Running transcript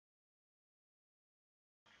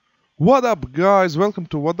What up guys, welcome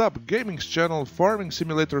to Waddup Gaming's channel Farming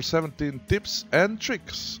Simulator 17 tips and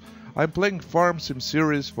tricks. I'm playing Farm Sim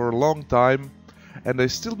series for a long time and I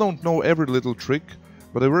still don't know every little trick,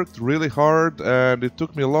 but I worked really hard and it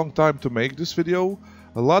took me a long time to make this video.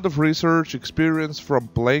 A lot of research experience from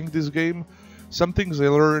playing this game, some things I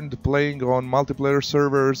learned playing on multiplayer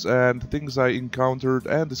servers and things I encountered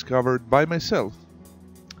and discovered by myself.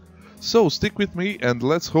 So stick with me and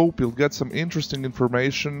let's hope you'll get some interesting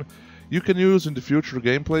information you can use in the future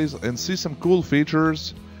gameplays and see some cool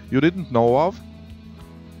features you didn't know of.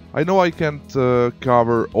 I know I can't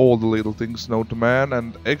cover all the little things known to man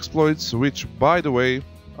and exploits, which by the way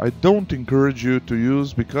I don't encourage you to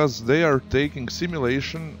use because they are taking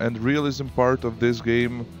simulation and realism part of this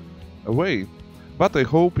game away. But I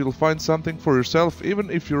hope you'll find something for yourself even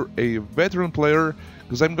if you're a veteran player,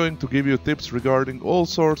 because I'm going to give you tips regarding all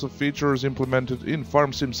sorts of features implemented in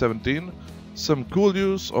Farm Sim 17, some cool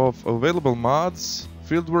use of available mods,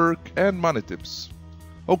 fieldwork and money tips.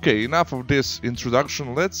 Okay, enough of this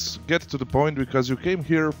introduction, let's get to the point because you came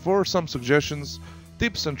here for some suggestions,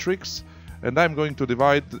 tips and tricks, and I'm going to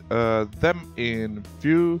divide them in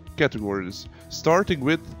few categories, starting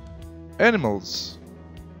with animals.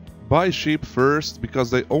 Buy sheep first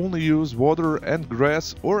because they only use water and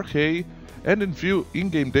grass or hay, and in few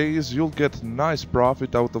in-game days you'll get nice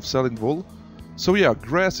profit out of selling wool. So yeah,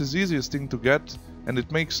 grass is easiest thing to get and it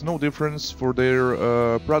makes no difference for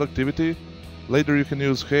their productivity. Later you can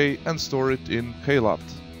use hay and store it in hay loft.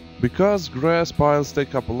 Because grass piles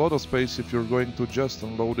take up a lot of space if you're going to just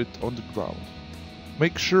unload it on the ground.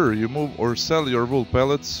 Make sure you move or sell your wool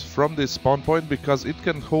pellets from this spawn point because it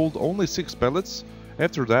can hold only 6 pellets.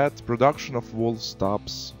 After that, production of wool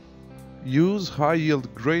stops. Use high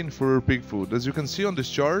yield grain for your pig food. As you can see on this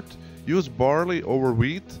chart, use barley over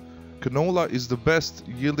wheat. Canola is the best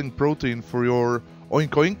yielding protein for your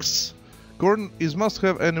oinks. Corn is must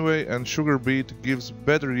have anyway and sugar beet gives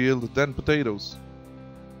better yield than potatoes.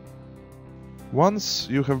 Once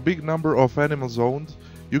you have big number of animals owned,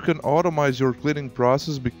 you can automate your cleaning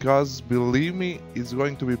process because believe me, it's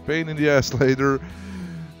going to be pain in the ass later.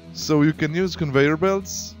 So you can use conveyor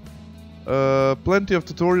belts. Plenty of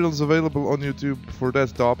tutorials available on YouTube for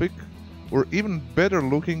that topic, or even better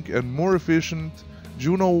looking and more efficient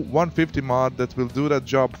Juno 150 mod that will do that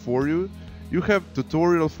job for you. You have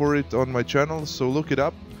tutorial for it on my channel, so look it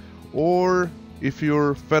up, or if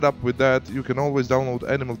you're fed up with that, you can always download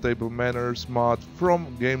Animal Table Manners mod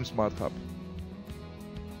from Games Modhub.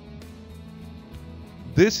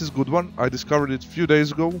 This is good one, I discovered it a few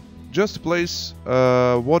days ago. Just place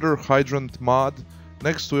a water hydrant mod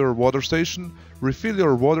next to your water station, refill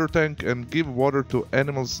your water tank and give water to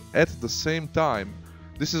animals at the same time.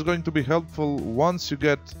 This is going to be helpful once you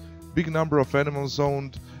get big number of animals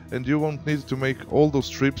owned and you won't need to make all those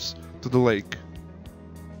trips to the lake.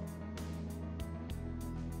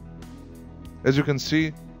 As you can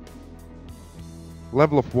see,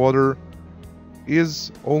 level of water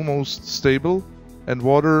is almost stable and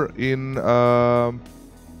water in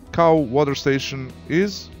cow water station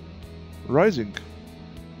is rising.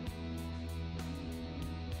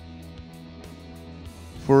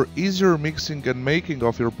 For easier mixing and making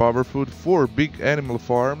of your power food for big animal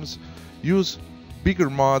farms, use bigger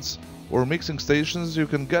mods or mixing stations. You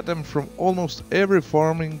can get them from almost every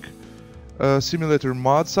farming simulator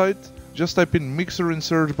mod site. Just type in mixer in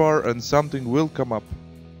search bar and something will come up.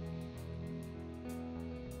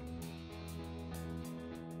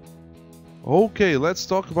 Okay, let's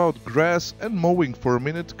talk about grass and mowing for a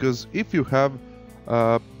minute, because if you have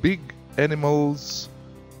big animal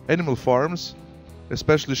farms,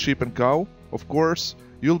 especially sheep and cow, of course,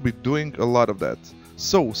 you'll be doing a lot of that.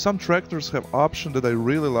 So, some tractors have option that I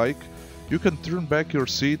really like. You can turn back your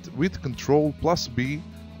seat with Ctrl+B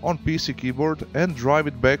on PC keyboard and drive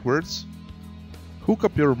it backwards. Hook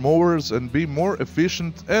up your mowers and be more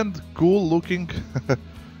efficient and cool looking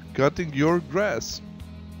cutting your grass.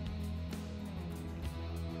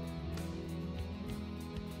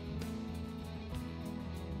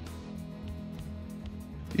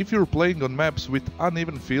 If you're playing on maps with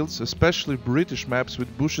uneven fields, especially British maps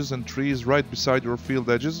with bushes and trees right beside your field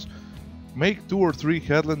edges, make 2 or 3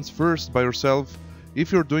 headlands first by yourself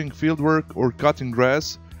if you're doing field work or cutting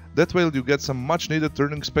grass. That way you get some much needed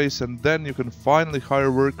turning space and then you can finally hire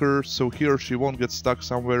a worker so he or she won't get stuck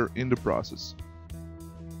somewhere in the process.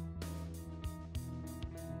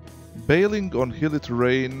 Bailing on hilly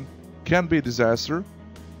terrain can be a disaster,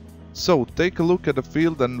 so take a look at the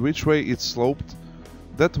field and which way it's sloped.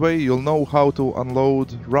 That way you'll know how to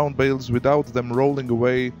unload round bales without them rolling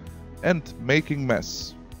away and making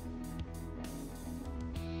mess.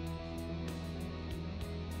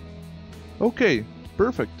 Okay,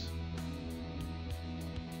 perfect.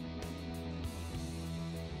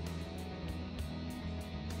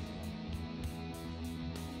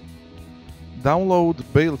 Download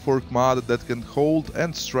Bale Fork mod that can hold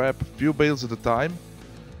and strap few bales at a time.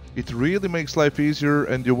 It really makes life easier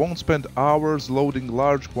and you won't spend hours loading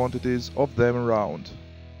large quantities of them around.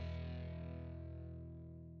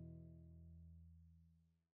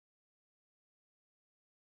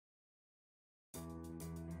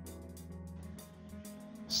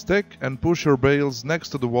 Stack and push your bales next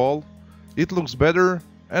to the wall. It looks better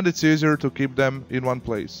and it's easier to keep them in one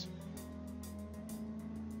place.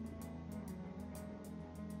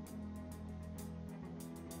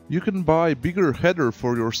 You can buy bigger header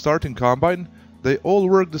for your starting combine. They all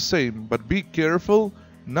work the same, but be careful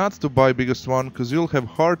not to buy biggest one, cause you'll have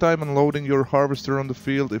hard time unloading your harvester on the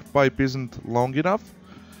field if pipe isn't long enough.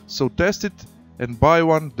 So test it and buy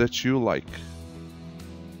one that you like.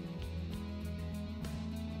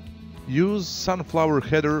 Use sunflower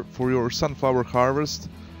header for your sunflower harvest.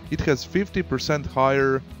 It has 50%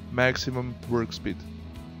 higher maximum work speed.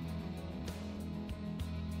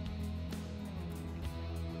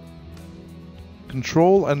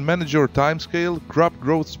 Control and manage your timescale, crop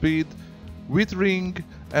growth speed, withering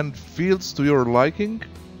and fields to your liking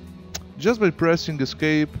just by pressing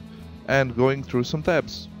escape and going through some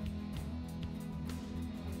tabs.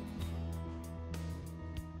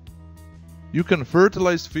 You can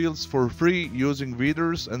fertilize fields for free using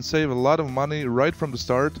weeders and save a lot of money right from the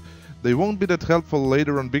start. They won't be that helpful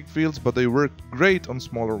later on big fields, but they work great on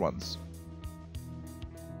smaller ones.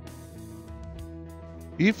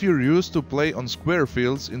 If you're used to play on square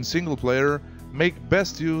fields in single player, make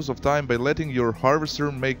best use of time by letting your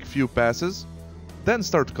harvester make few passes, then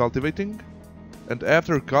start cultivating, and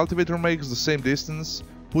after cultivator makes the same distance,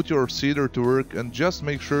 put your seeder to work and just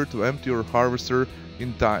make sure to empty your harvester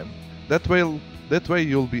in time. That way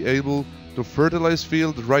you'll be able to fertilize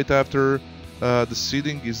field right after the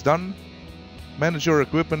seeding is done, manage your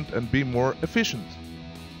equipment and be more efficient.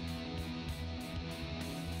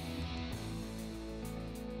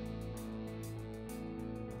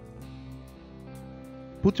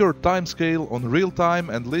 Put your time scale on real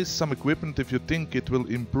time and list some equipment if you think it will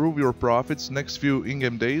improve your profits next few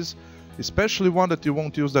in-game days, especially one that you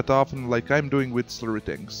won't use that often like I'm doing with slurry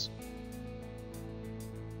tanks.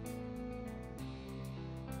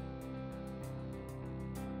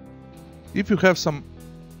 If you have some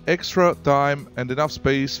extra time and enough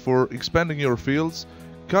space for expanding your fields,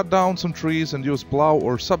 cut down some trees and use plow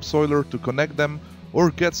or subsoiler to connect them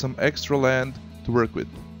or get some extra land to work with.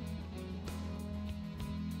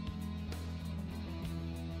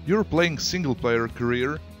 You're playing single player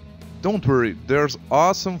career? Don't worry, there's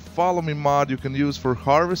awesome follow me mod you can use for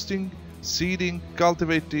harvesting, seeding,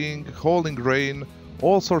 cultivating, holding grain,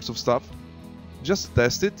 all sorts of stuff. Just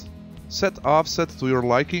test it, set offset to your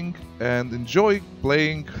liking and enjoy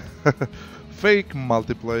playing fake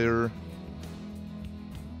multiplayer.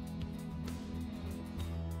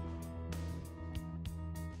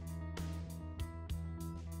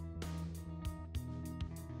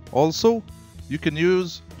 Also, you can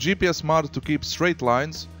use GPS mod to keep straight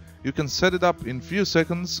lines. You can set it up in few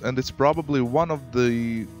seconds and it's probably one of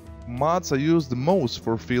the mods I use the most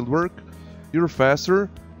for field work. You're faster,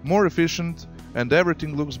 more efficient and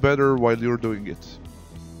everything looks better while you're doing it.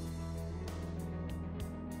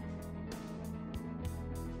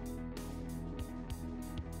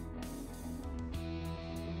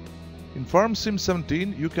 In Farm Sim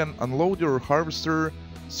 17 you can unload your harvester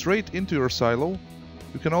straight into your silo.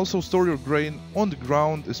 You can also store your grain on the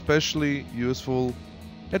ground, especially useful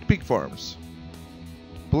at pig farms.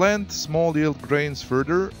 Plant small yield grains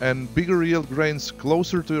further and bigger yield grains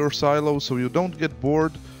closer to your silo so you don't get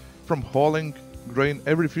bored from hauling grain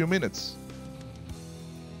every few minutes.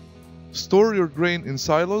 Store your grain in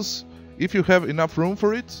silos if you have enough room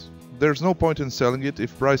for it. There's no point in selling it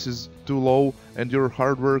if price is too low and your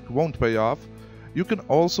hard work won't pay off. You can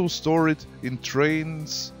also store it in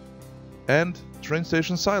trains and train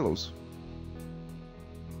station silos.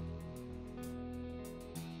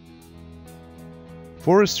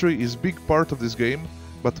 Forestry is big part of this game,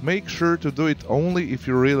 but make sure to do it only if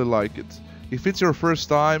you really like it. If it's your first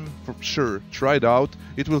time, for sure, try it out.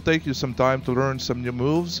 It will take you some time to learn some new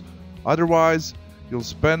moves. Otherwise, you'll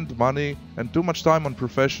spend money and too much time on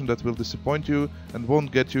profession that will disappoint you and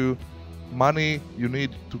won't get you money you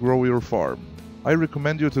need to grow your farm. I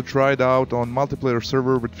recommend you to try it out on multiplayer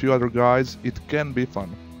server with few other guys. It can be fun.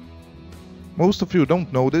 Most of you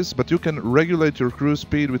don't know this, but you can regulate your cruise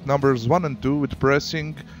speed with numbers 1 and 2 with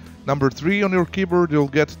pressing number 3 on your keyboard. You'll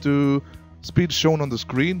get to speed shown on the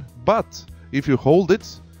screen, but if you hold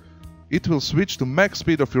it, it will switch to max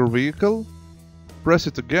speed of your vehicle. Press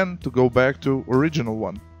it again to go back to original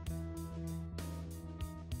one.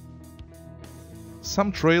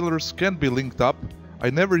 Some trailers can be linked up. I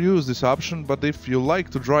never use this option, but if you like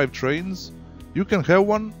to drive trains, you can have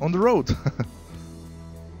one on the road.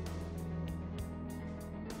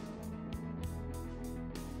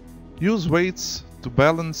 Use weights to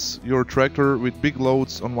balance your tractor with big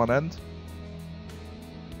loads on one end.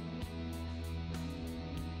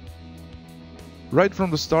 Right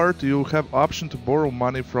from the start you have option to borrow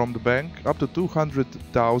money from the bank up to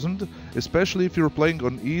 200,000, especially if you're playing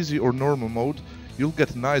on easy or normal mode, you'll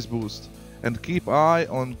get a nice boost. And keep eye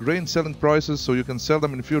on grain selling prices so you can sell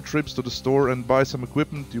them in a few trips to the store and buy some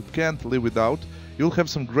equipment you can't live without. You'll have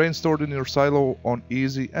some grain stored in your silo on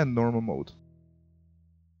easy and normal mode.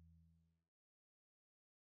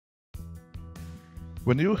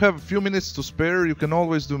 When you have a few minutes to spare, you can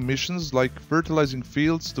always do missions like fertilizing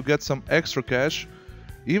fields to get some extra cash,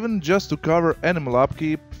 even just to cover animal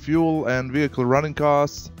upkeep, fuel and vehicle running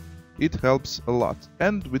costs. It helps a lot.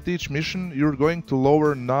 And with each mission you're going to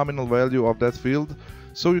lower nominal value of that field,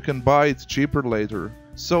 so you can buy it cheaper later.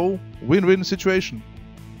 So, win-win situation.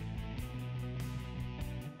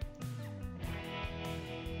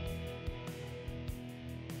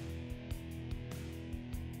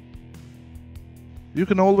 You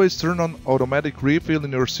can always turn on automatic refill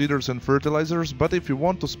in your seeders and fertilizers, but if you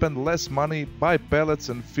want to spend less money, buy pellets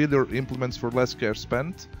and fill your implements for less cash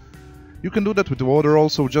spent. You can do that with water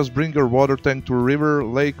also. Just bring your water tank to a river,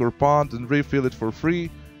 lake or pond and refill it for free.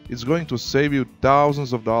 It's going to save you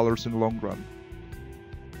thousands of dollars in the long run.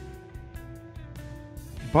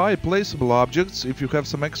 Buy placeable objects if you have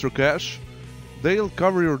some extra cash. They'll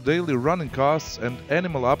cover your daily running costs and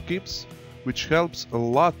animal upkeeps, which helps a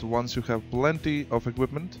lot once you have plenty of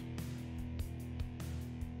equipment.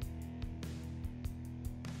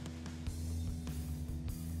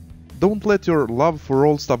 Don't let your love for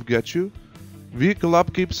old stuff get you. Vehicle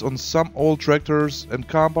upkeeps on some old tractors and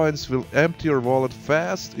combines will empty your wallet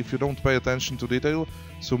fast if you don't pay attention to detail,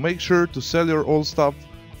 so make sure to sell your old stuff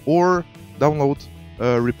or download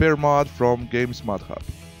a repair mod from Games Modhub.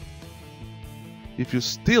 If you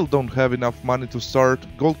still don't have enough money to start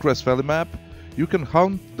Goldcrest Valley map, you can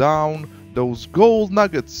hunt down those gold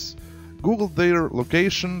nuggets. Google their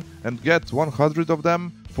location and get 100 of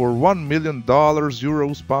them for $1 million,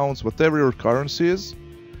 euros, pounds, whatever your currency is.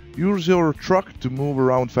 Use your truck to move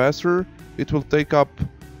around faster. It will take up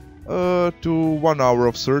to 1 hour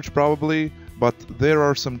of search probably, but there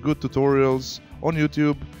are some good tutorials on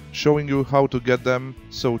YouTube showing you how to get them,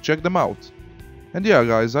 so check them out. And yeah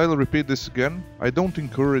guys, I'll repeat this again, I don't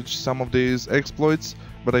encourage some of these exploits,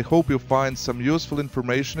 but I hope you find some useful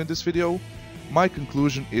information in this video. My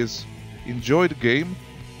conclusion is, enjoy the game,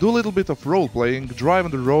 do a little bit of role playing, drive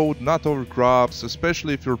on the road, not over crops,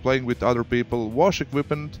 especially if you're playing with other people, wash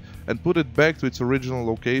equipment and put it back to its original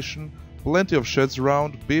location, plenty of sheds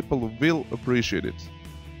around, people will appreciate it.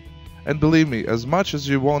 And believe me, as much as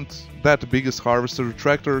you want that biggest harvester,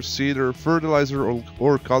 tractor, seeder, fertilizer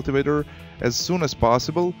or cultivator as soon as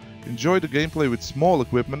possible, enjoy the gameplay with small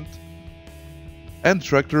equipment and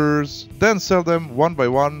tractors, then sell them one by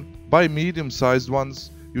one, buy medium-sized ones.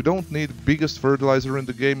 You don't need biggest fertilizer in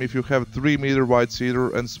the game if you have 3 meter wide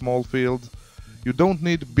seeder and small field. You don't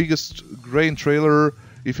need biggest grain trailer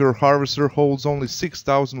if your harvester holds only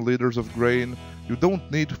 6,000 liters of grain. You don't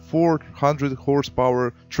need 400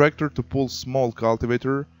 horsepower tractor to pull small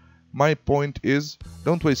cultivator. My point is,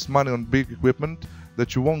 don't waste money on big equipment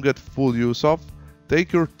that you won't get full use of.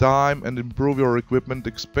 Take your time and improve your equipment,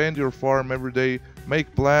 expand your farm every day,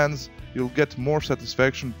 make plans. You'll get more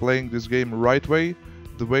satisfaction playing this game right way,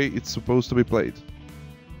 the way it's supposed to be played.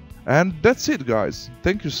 And that's it guys,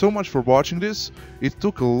 thank you so much for watching this. It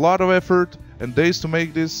took a lot of effort and days to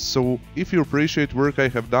make this, so if you appreciate work I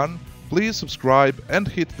have done, please subscribe and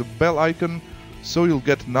hit the bell icon so you'll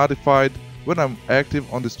get notified when I'm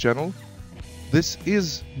active on this channel. This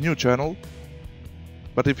is new channel,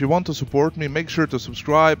 but if you want to support me, make sure to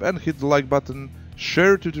subscribe and hit the like button,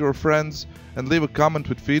 share it with your friends and leave a comment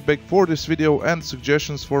with feedback for this video and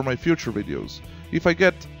suggestions for my future videos. If I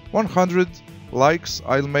get 100 likes,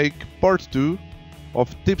 I'll make part 2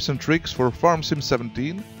 of tips and tricks for Farm Sim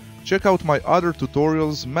 17. Check out my other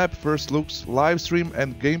tutorials, map first looks, live stream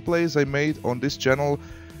and gameplays I made on this channel,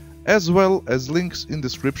 as well as links in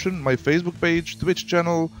description, my Facebook page, Twitch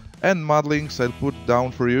channel and mod links I'll put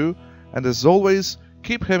down for you. And as always,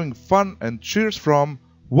 keep having fun and cheers from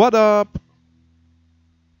Waddup!